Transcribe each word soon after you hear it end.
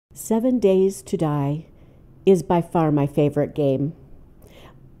7 Days to Die is by far my favorite game.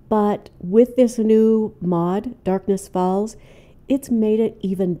 But with this new mod, Darkness Falls, it's made it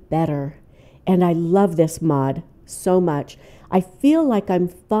even better. And I love this mod so much. I feel like I'm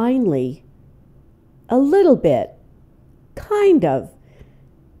finally, a little bit, kind of,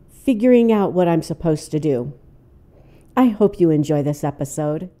 figuring out what I'm supposed to do. I hope you enjoy this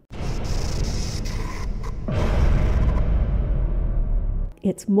episode.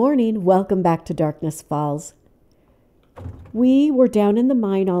 It's morning. Welcome back to Darkness Falls. We were down in the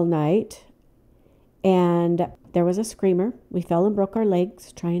mine all night, and there was a screamer. We fell and broke our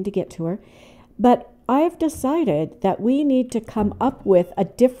legs trying to get to her. But I've decided that we need to come up with a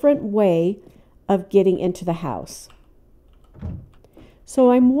different way of getting into the house.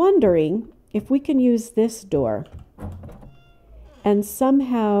 So I'm wondering if we can use this door and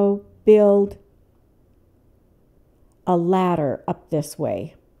somehow build a ladder up this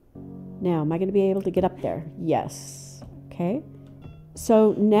way. Now, am I going to be able to get up there? Yes. Okay.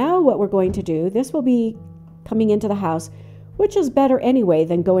 So now what we're going to do, this will be coming into the house, which is better anyway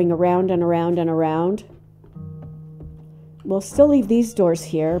than going around and around and around. We'll still leave these doors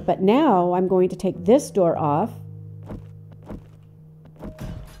here, but now I'm going to take this door off.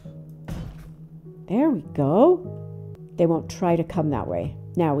 There we go. They won't try to come that way.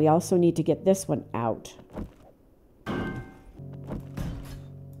 Now we also need to get this one out.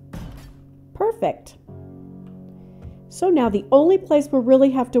 Perfect. So now the only place we really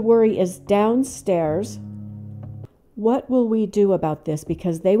have to worry is downstairs. What will we do about this?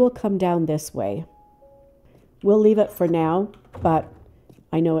 Because they will come down this way. We'll leave it for now, but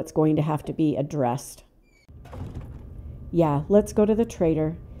I know it's going to have to be addressed. Yeah, let's go to the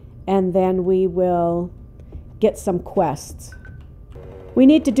trader, and then we will get some quests. We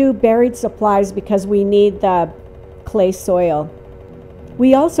need to do buried supplies because we need the clay soil.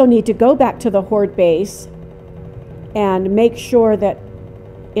 We also need to go back to the Horde base and make sure that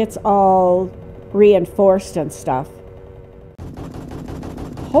it's all reinforced and stuff.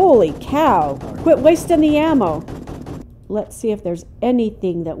 Holy cow! Quit wasting the ammo. Let's see if there's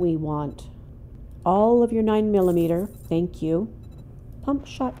anything that we want. All of your 9mm, thank you. Pump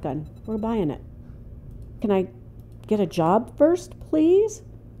shotgun, we're buying it. Can I get a job first, please?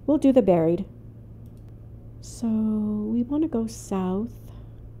 We'll do the buried. So we want to go south.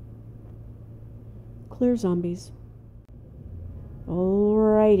 Clear zombies.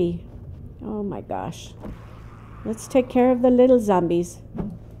 Alrighty. Oh my gosh. Let's take care of the little zombies.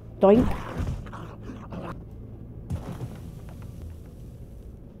 Doink.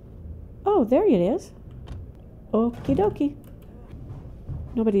 Oh, there it is. Okie dokie.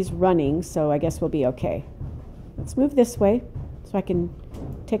 Nobody's running, so I guess we'll be okay. Let's move this way so I can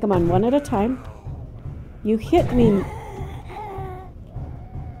take them on one at a time. You hit me,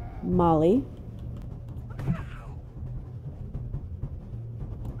 Molly.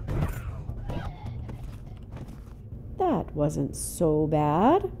 That wasn't so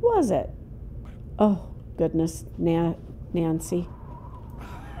bad, was it? Oh, goodness, Nancy.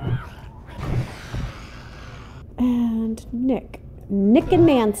 And Nick and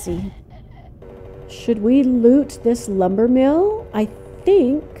Nancy. Should we loot this lumber mill? I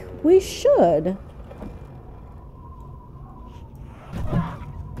think we should.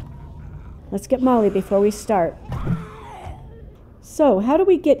 Let's get Molly before we start. So, how do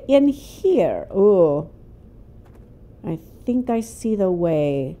we get in here? Oh, I think I see the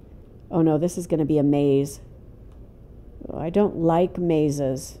way. Oh no, this is going to be a maze. Oh, I don't like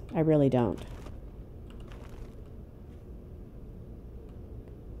mazes. I really don't.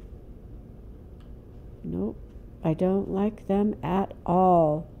 Nope, I don't like them at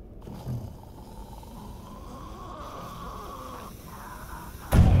all.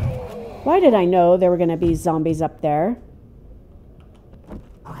 Why did I know there were going to be zombies up there?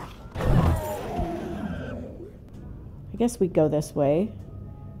 I guess we go this way.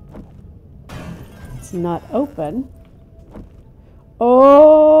 It's not open.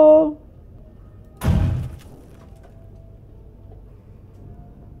 Oh!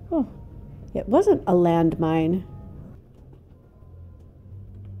 Oh, it wasn't a landmine.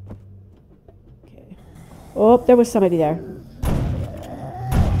 Okay. Oh, there was somebody there.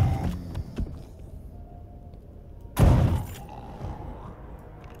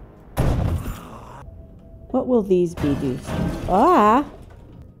 What will these be? Ah!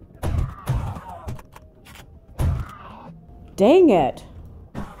 Dang it!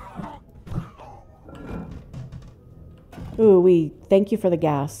 Ooh, we thank you for the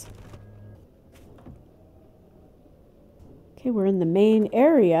gas. Okay, we're in the main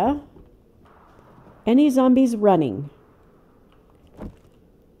area. Any zombies running?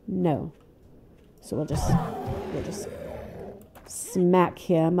 No. So we'll just smack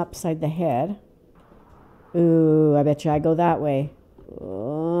him upside the head. Ooh, I bet you I go that way.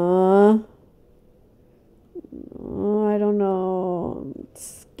 I don't know. I'm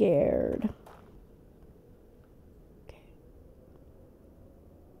scared. Okay.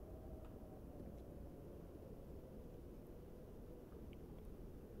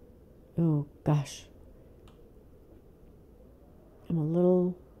 Oh, gosh. I'm a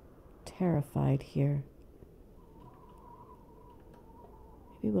little terrified here.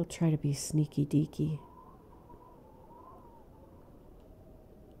 Maybe we'll try to be sneaky deaky.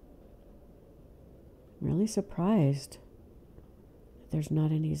 I'm really surprised that there's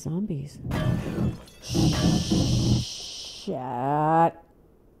not any zombies. Shit.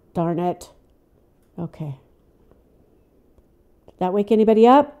 Darn it. Okay. Did that wake anybody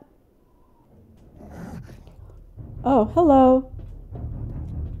up? Oh, hello.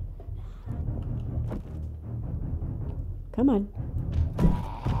 Come on.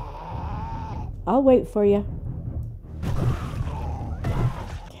 I'll wait for you.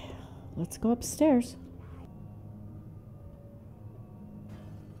 Let's go upstairs.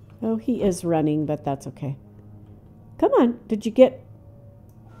 Oh, he is running, but that's okay. Come on. Did you get...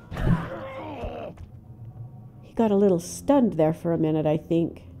 He got a little stunned there for a minute, I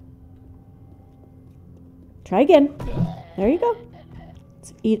think. Try again. There you go.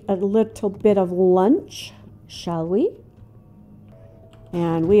 Let's eat a little bit of lunch, shall we?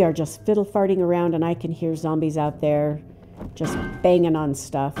 And we are just fiddle farting around, and I can hear zombies out there just banging on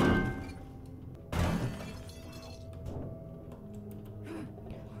stuff. I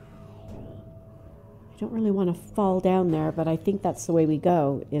don't really want to fall down there, but I think that's the way we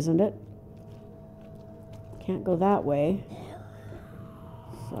go, isn't it? Can't go that way.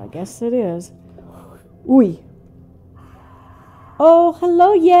 So I guess it is. Ooh. Oh,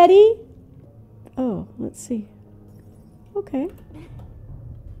 hello, Yeti. Oh, let's see. Okay.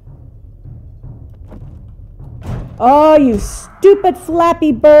 Oh, you stupid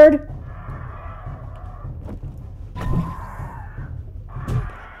flappy bird.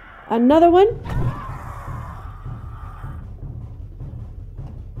 Another one.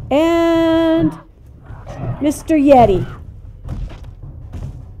 And Mr. Yeti.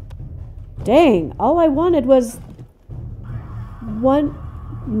 Dang, all I wanted was one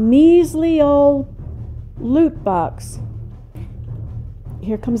measly old loot box.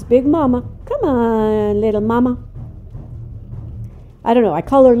 Here comes Big Mama. Come on, little mama. I don't know. I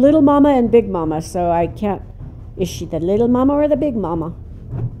call her Little Mama and Big Mama, so I can't... Is she the Little Mama or the Big Mama?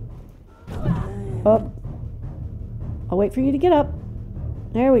 Oh. I'll wait for you to get up.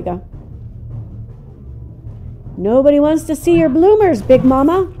 There we go. Nobody wants to see your bloomers, Big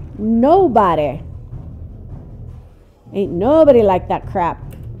Mama. Nobody. Ain't nobody like that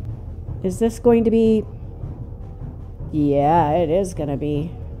crap. Is this going to be... Yeah, it is going to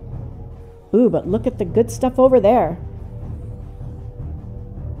be. Ooh, but look at the good stuff over there.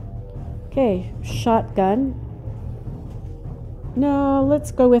 Okay, shotgun. No,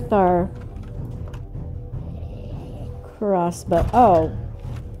 let's go with our crossbow. Oh,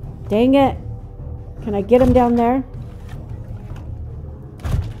 dang it. Can I get him down there?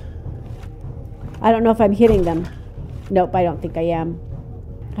 I don't know if I'm hitting them. Nope, I don't think I am.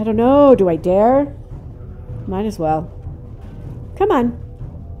 I don't know. Do I dare? Might as well. Come on.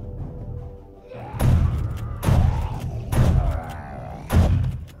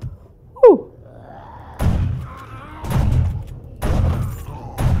 Whew.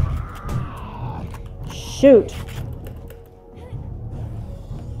 Shoot.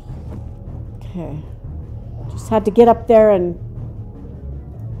 Okay. Just had to get up there and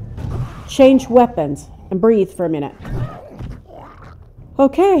change weapons and breathe for a minute.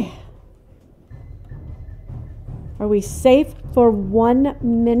 Okay. Are we safe for 1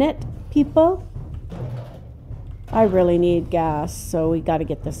 minute, people? I really need gas, so we got to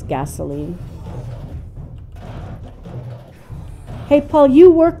get this gasoline. Hey, Paul,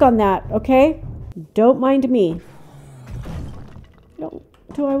 you work on that, okay? Don't mind me.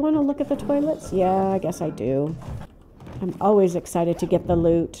 Do I want to look at the toilets? Yeah, I guess I do. I'm always excited to get the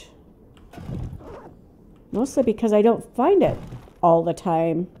loot. Mostly because I don't find it all the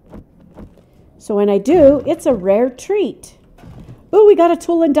time. So when I do, it's a rare treat. Ooh, we got a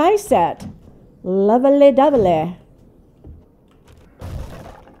tool and die set. Lovely doubly.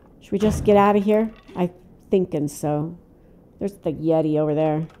 Should we just get out of here? I'm thinking so. There's the Yeti over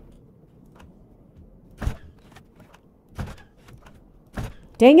there.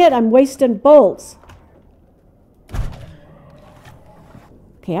 Dang it, I'm wasting bolts.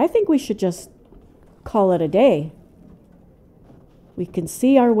 Okay, I think we should just call it a day. We can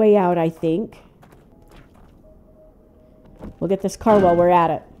see our way out, I think. We'll get this car while we're at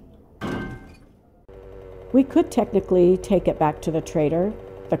it. We could technically take it back to the trader,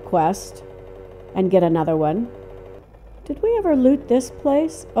 the quest, and get another one. Did we ever loot this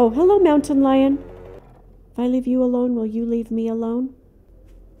place? Oh, hello, mountain lion. If I leave you alone, will you leave me alone?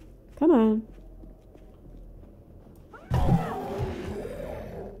 Come on.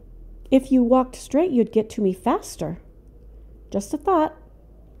 If you walked straight, you'd get to me faster. Just a thought.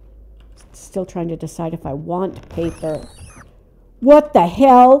 Still trying to decide if I want paper. What the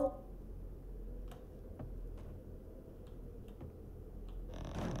hell?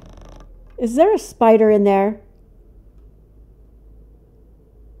 Is there a spider in there?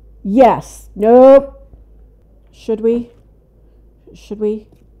 Yes. Nope. Should we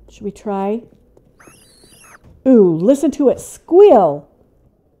try? Ooh, listen to it squeal.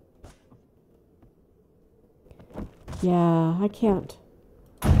 Yeah, I can't.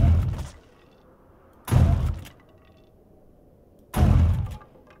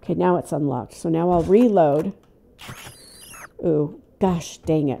 Okay, now it's unlocked. So now I'll reload. Ooh, gosh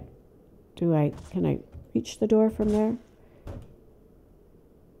dang it. Can I reach the door from there?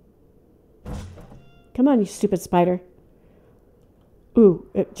 Come on, you stupid spider. Ooh,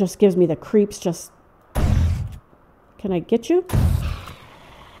 it just gives me the creeps. Can I get you?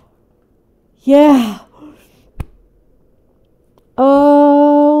 Yeah.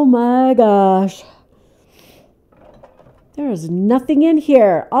 Oh my gosh. There is nothing in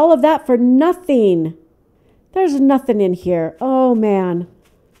here. All of that for nothing. There's nothing in here. Oh man.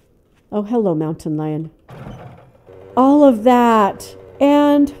 Oh, hello, mountain lion. All of that.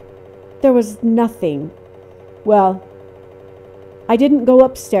 And there was nothing. Well, I didn't go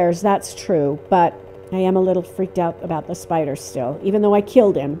upstairs, that's true, but I am a little freaked out about the spider still, even though I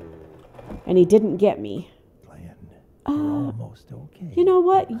killed him and he didn't get me. Almost okay. You know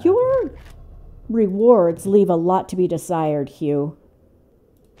what? Your rewards leave a lot to be desired, Hugh.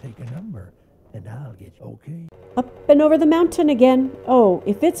 Take a number and I'll get you okay. Up and over the mountain again. Oh,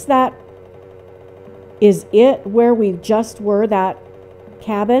 if it's that, is it where we just were, that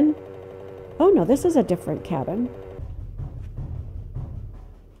cabin? Oh no, this is a different cabin.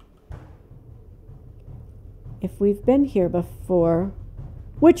 If we've been here before,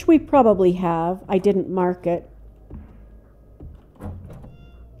 which we probably have, I didn't mark it.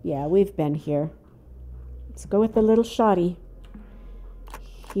 Yeah, we've been here. Let's go with the little shotty.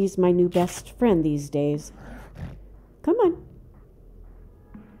 He's my new best friend these days. Come on.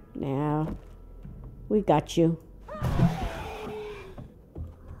 Now, we got you.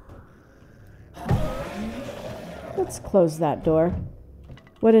 Let's close that door.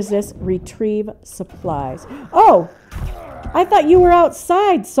 What is this? Retrieve supplies. Oh! I thought you were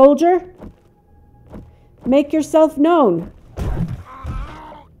outside, soldier. Make yourself known.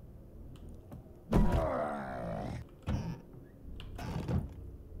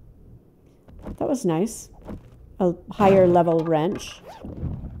 That was nice. A higher level wrench.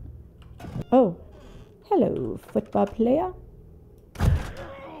 Oh. Hello, football player.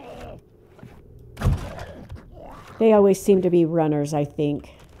 They always seem to be runners, I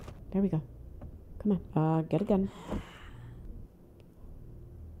think. There we go. Come on. Get a gun.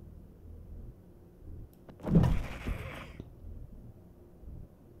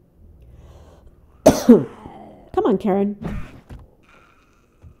 Come on, Karen.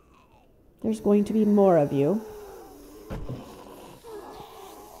 There's going to be more of you.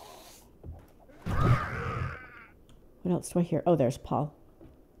 What else do I hear? Oh, there's Paul.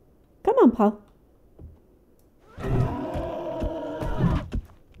 Come on, Paul.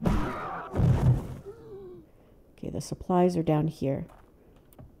 Okay, the supplies are down here.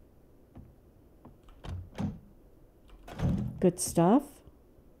 Good stuff.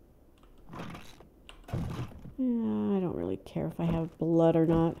 I don't really care if I have blood or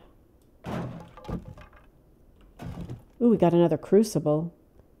not. Ooh, we got another crucible.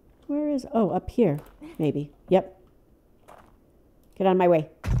 Where is... Oh, up here. Maybe. Yep. Get out of my way.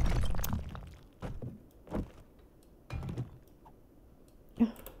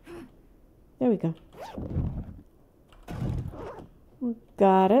 There we go. We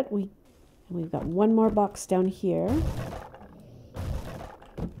got it. We've got one more box down here.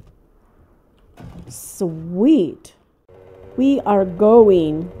 Sweet. We are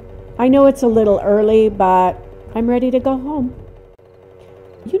going. I know it's a little early, but I'm ready to go home.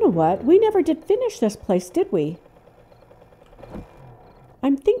 You know what? We never did finish this place, did we?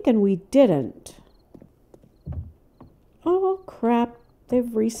 I'm thinking we didn't. Oh, crap. They've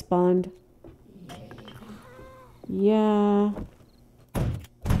respawned. Yeah.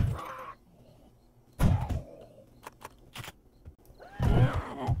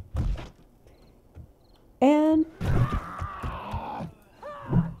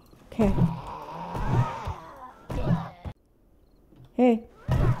 Okay. Hey.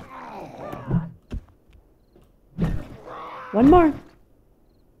 One more.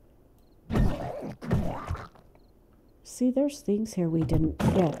 See, there's things here we didn't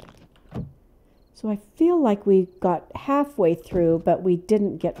get. So I feel like we got halfway through, but we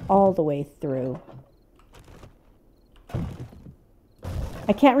didn't get all the way through.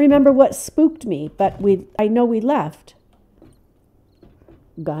 I can't remember what spooked me, but I know we left.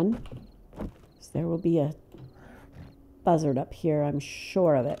 Gun. So there will be a buzzard up here, I'm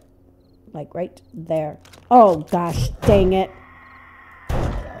sure of it. Like right there. Oh gosh, dang it.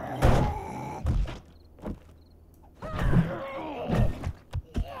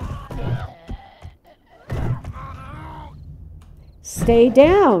 Stay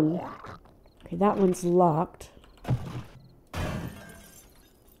down. Okay, that one's locked.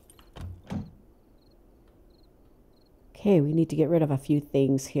 Okay, we need to get rid of a few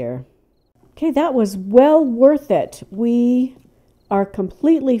things here. Okay, that was well worth it. We are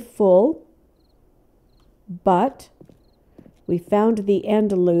completely full, but we found the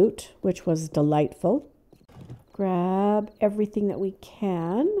end loot, which was delightful. Grab everything that we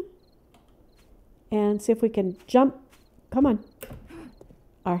can and see if we can jump. Come on.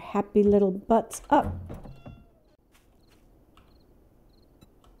 Our happy little butts up.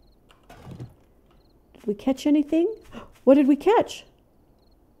 Did we catch anything? What did we catch?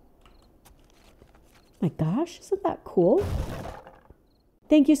 My gosh, isn't that cool?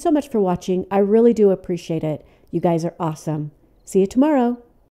 Thank you so much for watching. I really do appreciate it. You guys are awesome. See you tomorrow.